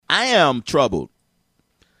I am troubled.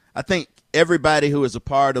 I think everybody who is a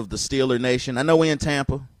part of the Steeler Nation, I know we're in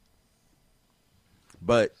Tampa,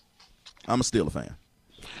 but I'm a Steeler fan.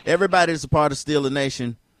 Everybody that's a part of Steeler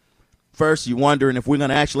Nation, first you're wondering if we're going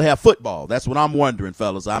to actually have football. That's what I'm wondering,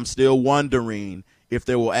 fellas. I'm still wondering if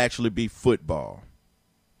there will actually be football.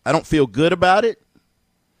 I don't feel good about it,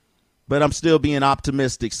 but I'm still being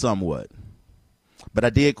optimistic somewhat. But I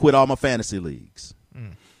did quit all my fantasy leagues.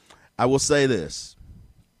 I will say this.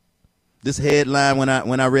 This headline,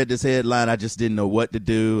 when I read this headline, I just didn't know what to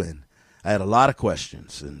do, and I had a lot of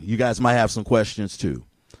questions, and you guys might have some questions too.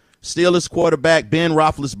 Steelers quarterback Ben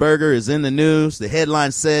Roethlisberger is in the news. The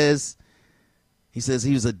headline says, he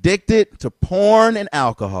was addicted to porn and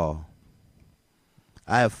alcohol.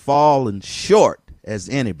 I have fallen short as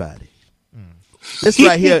anybody. This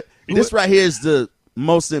right here is the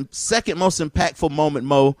second most impactful moment,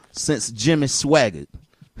 Mo, since Jimmy Swaggart.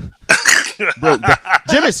 Bro,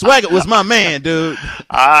 Jimmy Swaggart was my man, dude.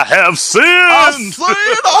 I have sinned.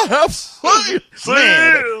 I have sinned.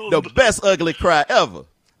 Man, the best ugly cry ever.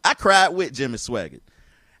 I cried with Jimmy Swaggart.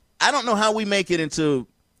 I don't know how we make it into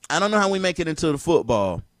the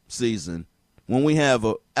football season when we have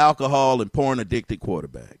a alcohol and porn addicted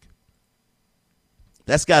quarterback.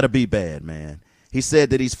 That's got to be bad, man. He said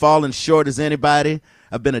that he's fallen short as anybody.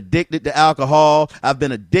 I've been addicted to alcohol. I've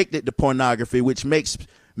been addicted to pornography, which makes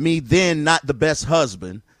me then not the best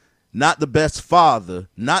husband, not the best father,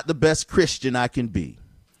 not the best Christian I can be.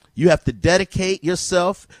 You have to dedicate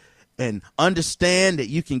yourself and understand that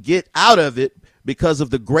you can get out of it because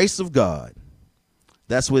of the grace of God.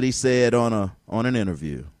 That's what he said on an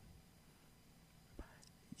interview.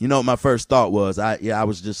 You know what my first thought was? I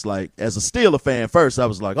was just like, as a Steeler fan, first I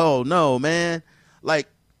was like, oh no, man. Like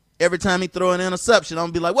every time he throw an interception, I'm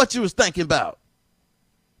gonna be like, what you was thinking about?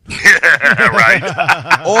 Right.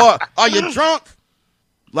 Or are you drunk?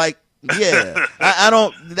 Like, yeah. I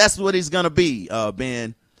don't that's what he's gonna be,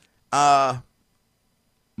 Ben.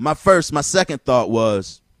 My second thought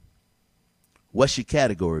was, what's your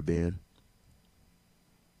category, Ben?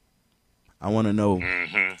 I want to know.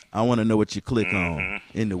 Mm-hmm. I want to know what you click on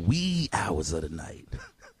in the wee hours of the night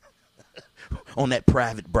on that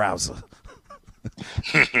private browser.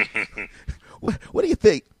 What do you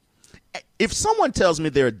think? If someone tells me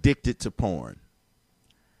they're addicted to porn,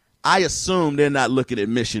 I assume they're not looking at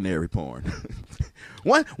missionary porn.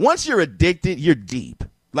 Once you're addicted, you're deep.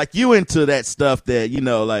 Like you into that stuff that,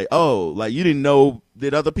 like, oh, like you didn't know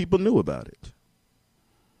that other people knew about it.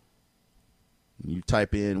 You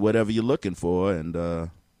type in whatever you're looking for, and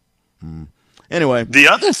anyway. The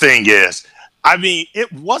other thing is, I mean,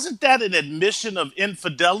 it wasn't that an admission of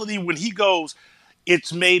infidelity when he goes,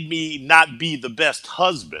 it's made me not be the best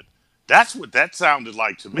husband. That's what that sounded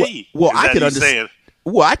like to me. Well, I can understand.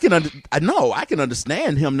 Well, I can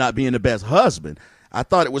understand him not being the best husband. I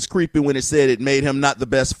thought it was creepy when it said it made him not the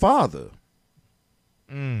best father.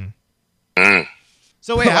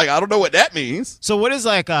 So wait, I don't know what that means. So what is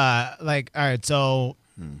like all right, so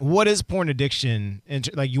what is porn addiction?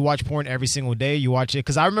 Like you watch porn every single day, you watch it?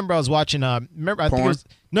 Because I remember I was watching I remember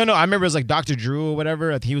it was like Dr. Drew or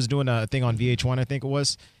whatever. He was doing a thing on VH1, I think it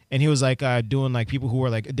was. And he was like doing like people who were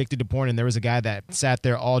like addicted to porn, and there was a guy that sat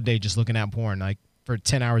there all day just looking at porn, like for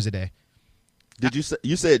 10 hours a day. Did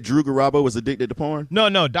you said Drew Garabo was addicted to porn?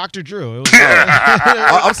 No, Dr. Drew. It was,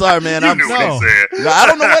 I'm sorry, man. I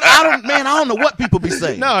don't know what people be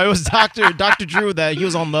saying. No, it was Dr. Drew that he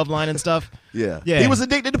was on Loveline and stuff. Yeah. He was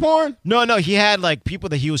addicted to porn? No, he had like people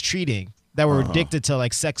that he was treating that were addicted to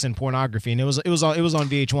like sex and pornography, and it was on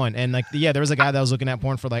VH1, and like there was a guy that was looking at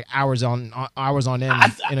porn for like hours on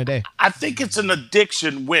end in a day. I think it's an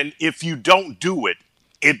addiction when if you don't do it,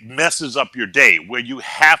 it messes up your day. Where you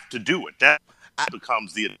have to do it, that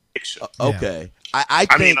becomes the addiction. Okay, yeah. I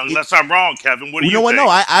mean, unless I'm wrong, Kevin. What do you think? No,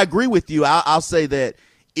 I agree with you. I'll say that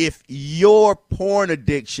if your porn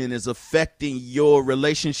addiction is affecting your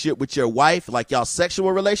relationship with your wife, like y'all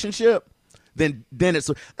sexual relationship, then it's.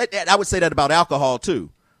 I would say that about alcohol too.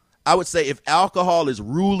 I would say if alcohol is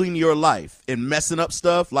ruling your life and messing up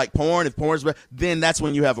stuff like porn, then that's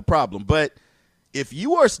when you have a problem. But if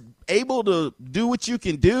you are able to do what you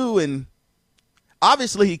can do, and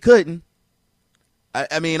obviously he couldn't.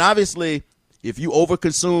 I mean, obviously, if you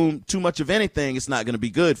overconsume too much of anything, it's not going to be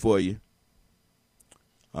good for you.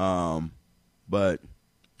 But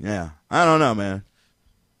yeah, I don't know, man.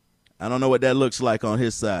 I don't know what that looks like on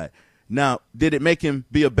his side. Now, did it make him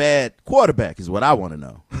be a bad quarterback is what I want to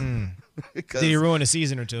know. Did he ruin a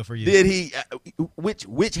season or two for you? Did he?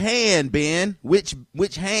 Which hand, Ben? Which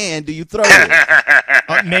hand do you throw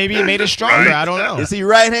it? Maybe he made it stronger. I don't know. Is he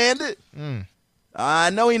right-handed? I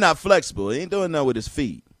know he's not flexible. He ain't doing nothing with his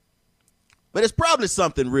feet. But it's probably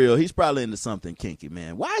something real. He's probably into something kinky,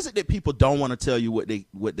 man. Why is it that people don't want to tell you what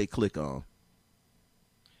they click on?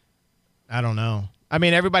 I don't know. I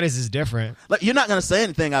mean, everybody's is different. Like, you're not going to say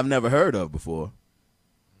anything I've never heard of before.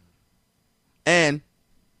 And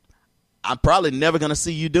I'm probably never going to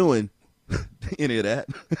see you doing any of that.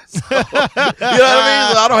 So, you know what I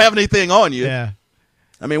mean? So I don't have anything on you. Yeah.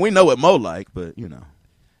 I mean, we know what Mo like, but, you know.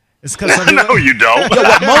 It's because No, you don't. Yo,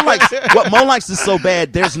 what Mo likes is so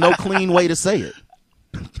bad, there's no clean way to say it.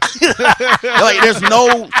 Like, there's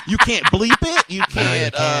no, you can't bleep it. You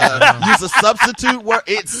can't use a substitute word.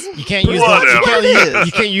 You can't use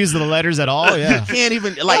you can't use the letters at all. Yeah, you can't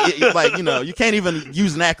even you can't even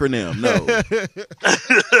use an acronym. No.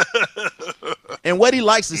 And what he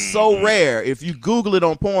likes is so rare. If you Google it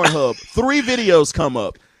on Pornhub, 3 videos come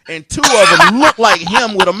up. And 2 of them look like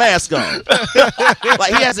him with a mask on.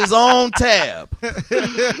 Like he has his own tab.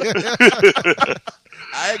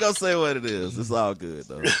 I ain't gonna say what it is. It's all good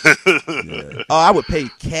though. Yeah. Oh, I would pay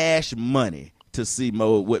cash money to see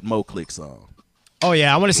what Mo clicks on. Oh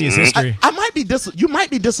yeah, I want to see his history. I might be you might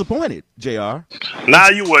be disappointed, JR. Nah,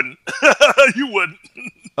 you wouldn't. You wouldn't.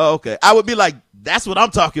 Oh, okay. I would be like, that's what I'm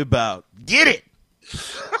talking about. Get it.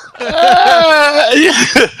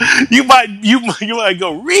 You might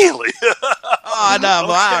go, really? Oh no,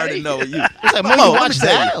 okay. I already know you. Like, Mo, watch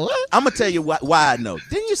that? I'm gonna tell you why I know.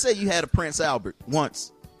 Didn't you say you had a Prince Albert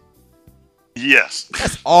once? Yes.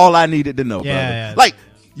 That's all I needed to know, brother. Yeah. Like,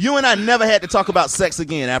 you and I never had to talk about sex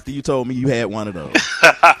again after you told me you had one of those.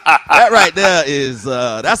 That right there is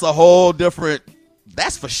that's a whole different.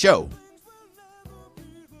 That's for show.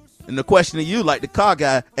 And the question to you, like the car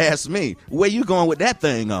guy asked me, where you going with that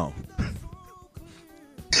thing on?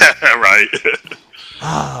 Right.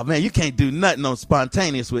 Oh, man, you can't do nothing on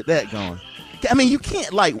spontaneous with that going. I mean, you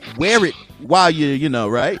can't, like, wear it while you know,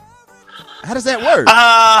 right? How does that work?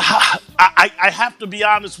 I have to be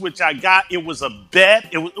honest with you. It was a bet.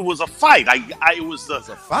 It was a fight. It was a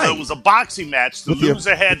fight. It was a boxing match. The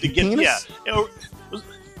loser had to get. Penis? Yeah.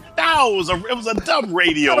 No, it was a dumb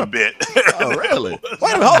radio bit. Oh, really?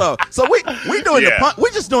 Wait a minute, hold on. So we doing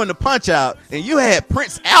we're just doing the punch out, and you had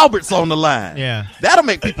Prince Alberts on the line. Yeah, that'll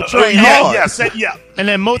make people train hard. Yeah. And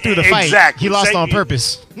then Mo threw the fight. Exactly. He lost on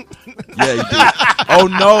purpose. Yeah, he did. Oh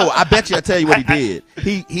no! I bet you. I tell you what he did.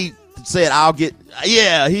 He said, "I'll get."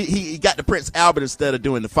 Yeah, he got the Prince Albert instead of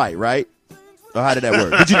doing the fight, right? Or how did that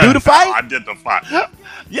work? Did you do the fight? I did the fight.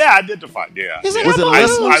 Yeah, I did the fight. Yeah. Was it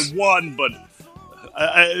I won, but.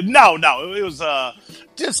 No, it was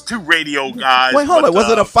just 2 radio guys. Wait, hold on. Was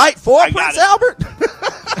it a fight for Prince Albert?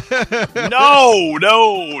 No.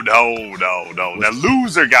 The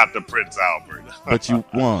loser got the Prince Albert. But you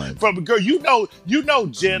won. From a girl, you know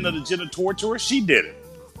Jenna, the Jenna torturer. She did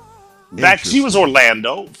it. She was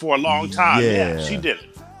Orlando for a long time. Yeah, she did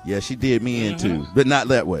it. Yeah, she did me in too, but not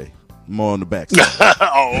that way. More on the backside.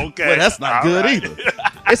 Oh, okay. But that's not good either.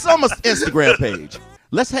 It's on my Instagram page.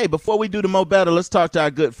 Before we do the Mo Better, let's talk to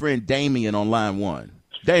our good friend Damien on line 1.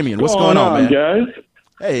 Damien, what's going on, man? Guys?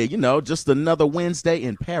 Hey, just another Wednesday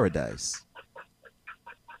in paradise.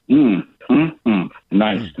 Nice.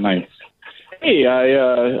 Hey,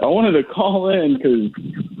 I wanted to call in because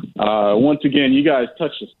once again, you guys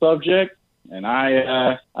touched the subject, and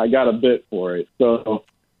I got a bit for it. So,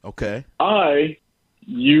 okay, I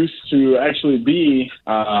used to actually be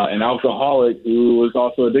an alcoholic who was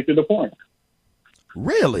also addicted to porn.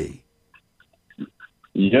 Really?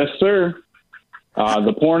 Yes, sir.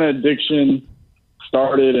 The porn addiction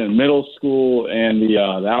started in middle school, and the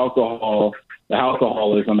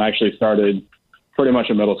alcoholism actually started pretty much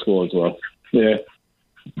in middle school as well. Yeah,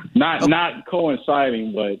 not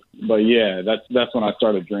coinciding, but yeah, that's when I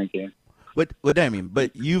started drinking. But Damien,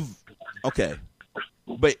 but you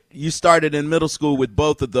started in middle school with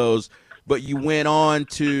both of those. But you went on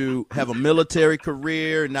to have a military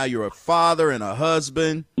career. Now you're a father and a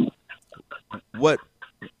husband. What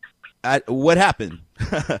happened?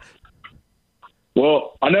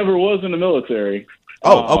 Well, I never was in the military.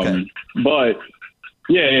 Oh, okay. But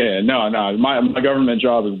no. My government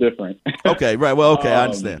job is different. Okay, right. Well, okay, I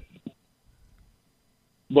understand.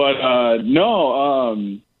 But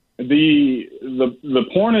the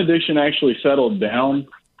porn addiction actually settled down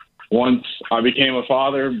once I became a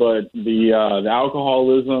father, but the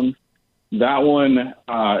alcoholism, that one,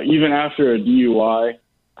 even after a DUI,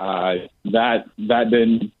 that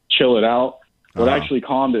didn't chill it out. What actually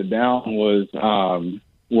calmed it down was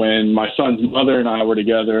when my son's mother and I were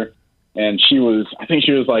together, and I think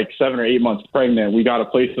she was like 7 or 8 months pregnant. We got a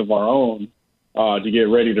place of our own to get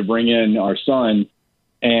ready to bring in our son,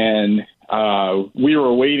 and we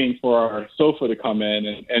were waiting for our sofa to come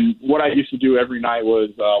in. And what I used to do every night was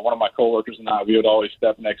one of my coworkers and I, we would always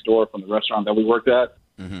step next door from the restaurant that we worked at.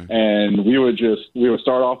 Mm-hmm. And we would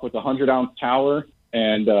start off with a 100-ounce tower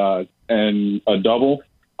and a double.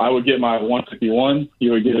 I would get my 151. He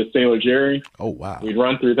would get a Sailor Jerry. Oh, wow. We'd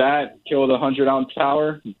run through that, kill the 100-ounce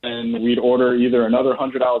tower, and we'd order either another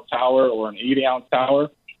 100-ounce tower or an 80-ounce tower.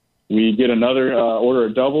 We'd get another order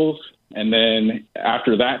of doubles, and then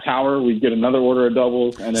after that tower, we'd get another order of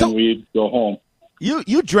doubles, and then we'd go home.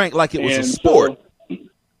 You drank like it was a sport.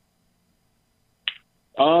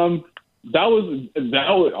 That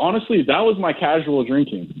was honestly, that was my casual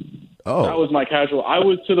drinking. Oh, that was my casual. I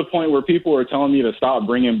was to the point where people were telling me to stop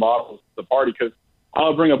bringing bottles to the party because I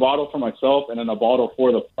would bring a bottle for myself and then a bottle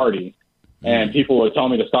for the party. And people would tell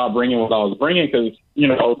me to stop bringing what I was bringing because,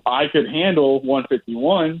 I could handle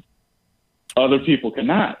 151. Other people could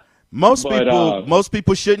not. Most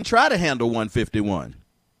people shouldn't try to handle 151.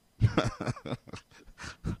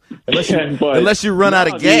 unless you run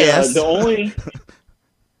out of gas.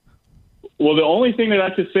 The only thing that I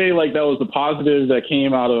could say that was the positive that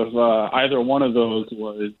came out of either one of those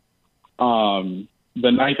was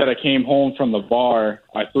the night that I came home from the bar,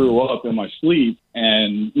 I threw up in my sleep,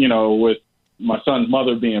 and with my son's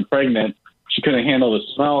mother being pregnant, she couldn't handle the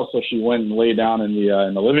smell, so she went and lay down in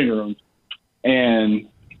the living room, and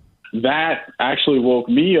that actually woke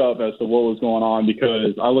me up as to what was going on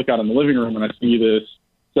because I look out in the living room and I see this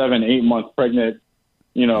 7-8 month pregnant,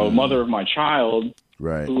 mother of my child.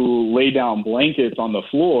 Right. Who laid down blankets on the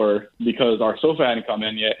floor because our sofa hadn't come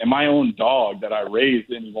in yet. And my own dog that I raised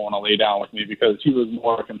didn't even want to lay down with me because he was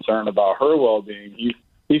more concerned about her well-being.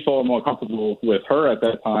 He felt more comfortable with her at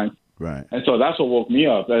that time. Right. And so that's what woke me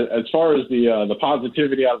up. As far as the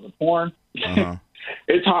positivity out of the porn,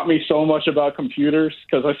 it taught me so much about computers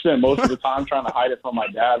because I spent most of the time trying to hide it from my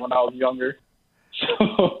dad when I was younger.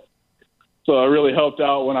 So it really helped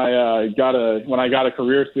out when I got a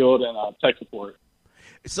career field in tech support.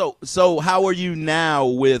 So how are you now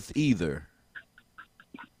with either?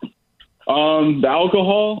 The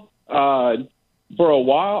alcohol, for a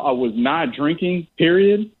while, I was not drinking,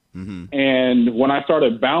 period. Mm-hmm. And when I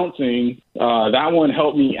started bouncing, that one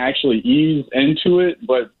helped me actually ease into it.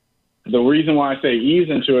 But the reason why I say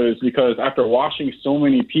ease into it is because after watching so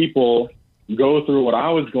many people go through what I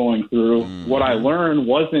was going through, what I learned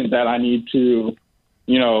wasn't that I need to,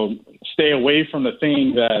 stay away from the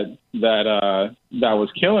thing that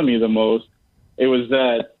was killing me the most. It was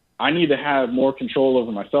that I need to have more control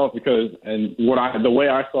over myself because, and the way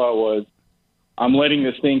I saw it was, I'm letting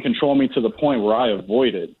this thing control me to the point where I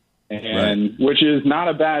avoid it, and right. Which is not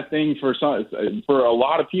a bad thing for a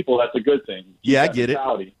lot of people. That's a good thing. Yeah, I get it.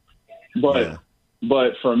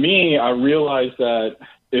 But for me, I realized that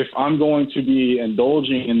if I'm going to be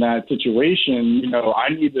indulging in that situation, I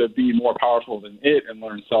need to be more powerful than it and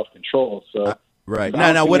learn self-control. So, right.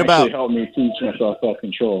 Now, what about help me teach myself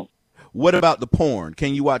self-control? What about the porn?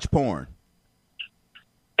 Can you watch porn?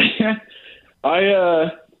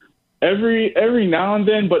 I every now and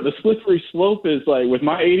then, but the slippery slope is like with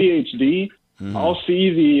my ADHD, I'll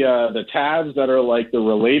see the tabs that are like the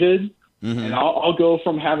related, and I'll go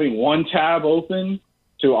from having one tab open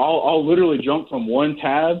to I'll literally jump from one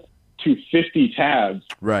tab to 50 tabs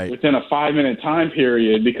within a 5-minute time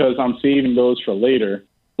period because I'm saving those for later,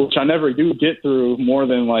 which I never do get through more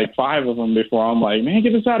than like 5 of them before I'm like, man,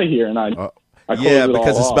 get this out of here. And I close it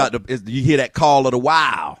because all it's you hear that call of the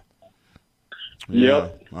wow.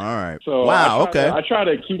 Yep. All right. So wow. I try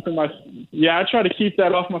to keep I try to keep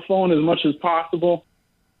that off my phone as much as possible.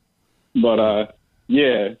 But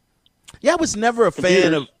yeah. Yeah, I was never a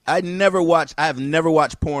fan of. I have never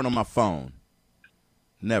watched porn on my phone.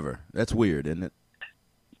 Never. That's weird, isn't it?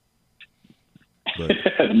 But,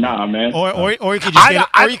 nah, man. Or you could just you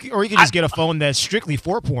could just get a phone that's strictly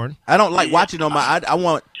for porn. I don't like watching on my. I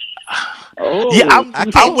want. Oh, yeah, I'm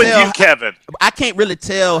with you, Kevin. I can't really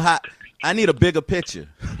tell how. I need a bigger picture.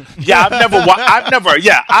 Yeah,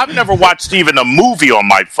 I've never watched even a movie on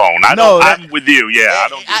my phone. I'm with you. Yeah, I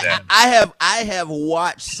don't do that. I have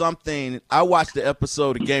watched something. I watched the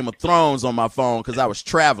episode of Game of Thrones on my phone because I was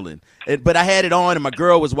traveling. But I had it on, and my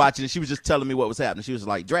girl was watching, and she was just telling me what was happening. She was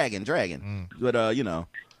like, dragon. But, yeah.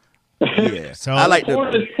 So I like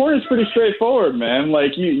porn is pretty straightforward, man.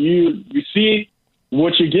 Like, you see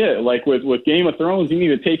what you get. Like with Game of Thrones, you need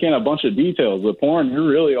to take in a bunch of details. With porn, you're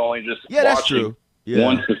really only just that's true. Yeah.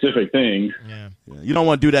 One specific thing. Yeah. You don't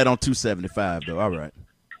want to do that on 275, though. All right.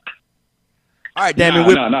 All right, Damon.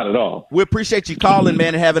 No, not at all. We appreciate you calling,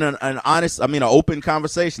 man, and having an honest, an open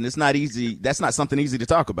conversation. It's not easy. That's not something easy to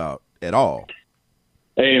talk about at all.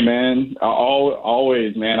 Hey, man,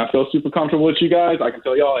 always, man. I feel super comfortable with you guys. I can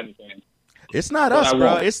tell y'all anything. It's not us,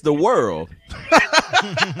 bro. It's the world.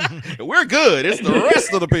 We're good. It's the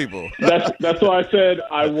rest of the people. That's why I said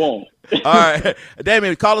I won't. All right.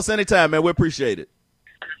 Damien, call us anytime, man. We appreciate it.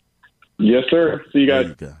 Yes, sir. See you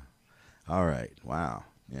guys. There you go. All right. Wow.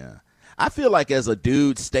 Yeah. I feel like as a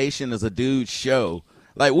dude station, as a dude show,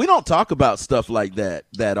 like we don't talk about stuff like that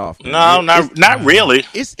often. No, not really.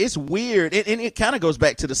 It's weird. And it kind of goes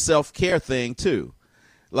back to the self-care thing, too.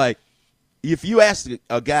 Like, if you ask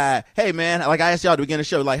a guy, hey, man, like I asked y'all to begin the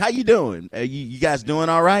show, like, how you doing? You guys doing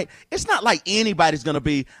all right? It's not like anybody's going to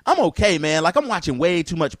be, I'm okay, man. Like, I'm watching way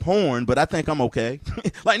too much porn, but I think I'm okay.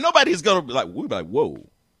 Like, nobody's going to be like, we're like, whoa,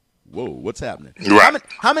 what's happening? Right.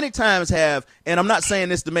 How many times have, and I'm not saying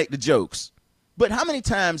this to make the jokes, but how many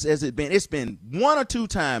times has it been? It's been one or two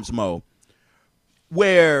times, Mo,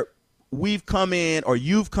 where we've come in or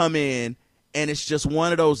you've come in, and it's just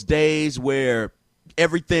one of those days where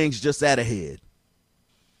everything's just out of head.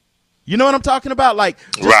 You know what I'm talking about? Like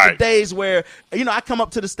just right. the days where, I come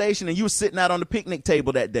up to the station and you were sitting out on the picnic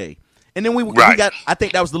table that day. And then we got, I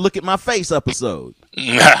think that was the Look at My Face episode.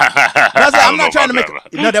 I'm not trying to make,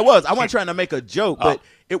 I wasn't trying to make a joke, but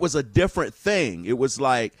it was a different thing. It was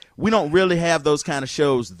like, we don't really have those kind of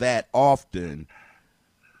shows that often.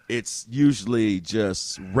 It's usually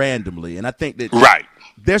just randomly. And I think that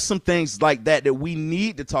there's some things like that we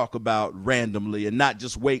need to talk about randomly and not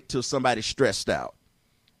just wait till somebody's stressed out.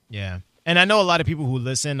 Yeah. And I know a lot of people who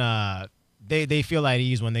listen, they feel at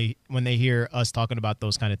ease when they hear us talking about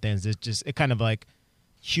those kind of things. It kind of like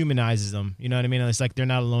humanizes them. You know what I mean? It's like they're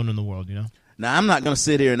not alone in the world, Now, I'm not going to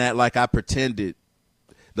sit here and act like I pretended,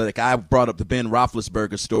 like I brought up the Ben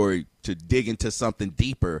Roethlisberger story to dig into something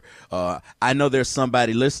deeper. I know there's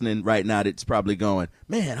somebody listening right now that's probably going,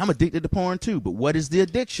 man, I'm addicted to porn too, but what is the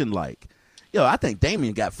addiction like? I think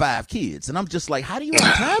Damien got 5 kids. And I'm just like, how do you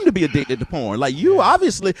have time to be addicted to porn? Like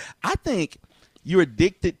obviously, I think you're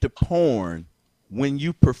addicted to porn when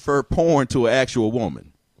you prefer porn to an actual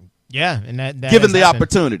woman. Yeah, and that given the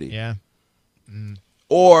opportunity. Yeah.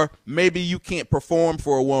 Or maybe you can't perform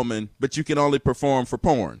for a woman, but you can only perform for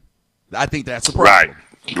porn. I think that's a problem.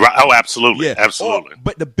 Right. Oh, absolutely. Yeah. Absolutely.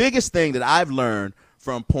 But the biggest thing that I've learned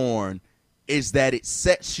from porn is that it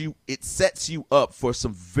sets you up for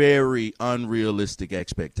some very unrealistic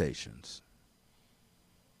expectations.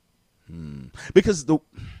 Because the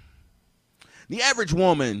average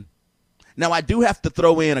woman, now I do have to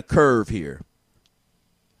throw in a curve here.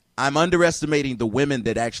 I'm underestimating the women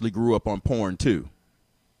that actually grew up on porn too.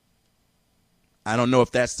 I don't know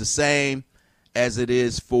if that's the same as it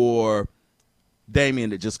is for Damien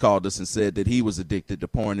that just called us and said that he was addicted to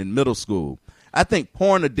porn in middle school. I think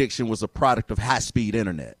porn addiction was a product of high-speed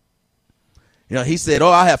internet. He said,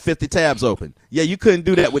 I have 50 tabs open. Yeah, you couldn't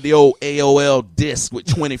do that with the old AOL disc with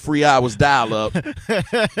 20 free hours dial-up. You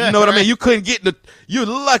know what I mean? You couldn't get you're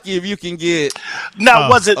lucky if you can get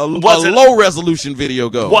was it low-resolution video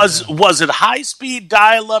going. Was it high-speed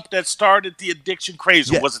dial-up that started the addiction craze,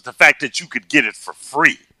 or was it the fact that you could get it for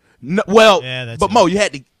free? No, but Mo,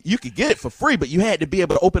 you could get it for free, but you had to be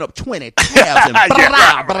able to open up 20 tabs and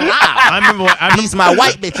I remember these my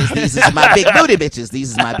white bitches, these is my big booty bitches,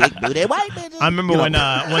 these is my big booty white bitches. I remember when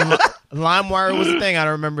LimeWire was a thing. I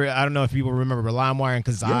don't know if people remember, but LimeWire and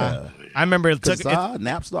Kazaa. I remember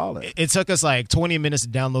Napster, all that. It took us like 20 minutes to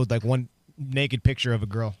download like one naked picture of a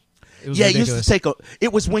girl. It was ridiculous. It used to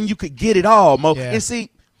it was when you could get it all, Mo. Yeah. And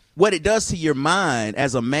see, what it does to your mind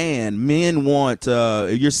as a man, men want,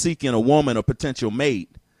 you're seeking a woman, a potential mate.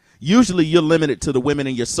 Usually you're limited to the women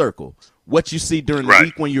in your circle, what you see during the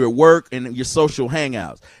week when you're at work and your social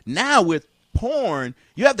hangouts. Now with porn,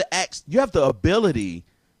 you have the ability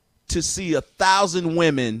to see 1,000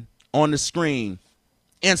 women on the screen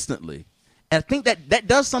instantly. And I think that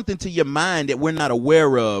does something to your mind that we're not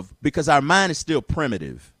aware of because our mind is still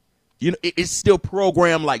primitive. It's still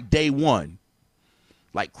programmed like day one.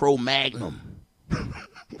 Like Cro-Magnon,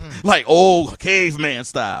 like old caveman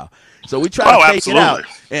style. So we try to take it out,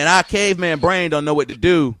 and our caveman brain don't know what to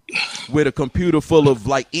do with a computer full of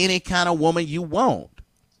like any kind of woman you want.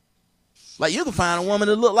 Like you can find a woman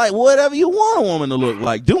to look like whatever you want a woman to look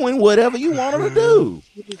like, doing whatever you want her to do.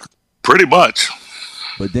 Pretty much.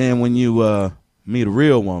 But then when you meet a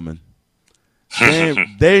real woman, they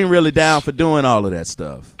ain't really down for doing all of that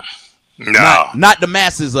stuff. No. Not the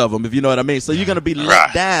masses of them, if you know what I mean. So you're going to be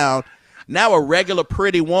let down. Now a regular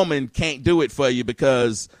pretty woman can't do it for you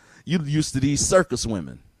because you're used to these circus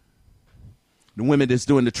women. The women that's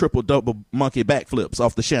doing the triple-double monkey backflips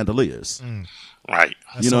off the chandeliers. Right.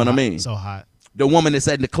 That's you know what I mean? So hot. The woman that's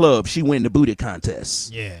at the club, she win the booty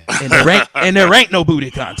contest. Yeah. And there ain't no booty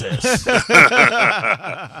contest.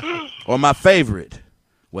 Or my favorite,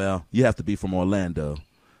 well, you have to be from Orlando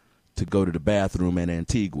to go to the bathroom in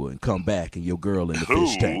Antigua and come back and your girl in the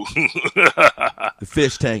fish tank. The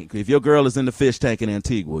fish tank. If your girl is in the fish tank in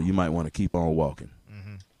Antigua, you might want to keep on walking.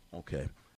 Mm-hmm. Okay.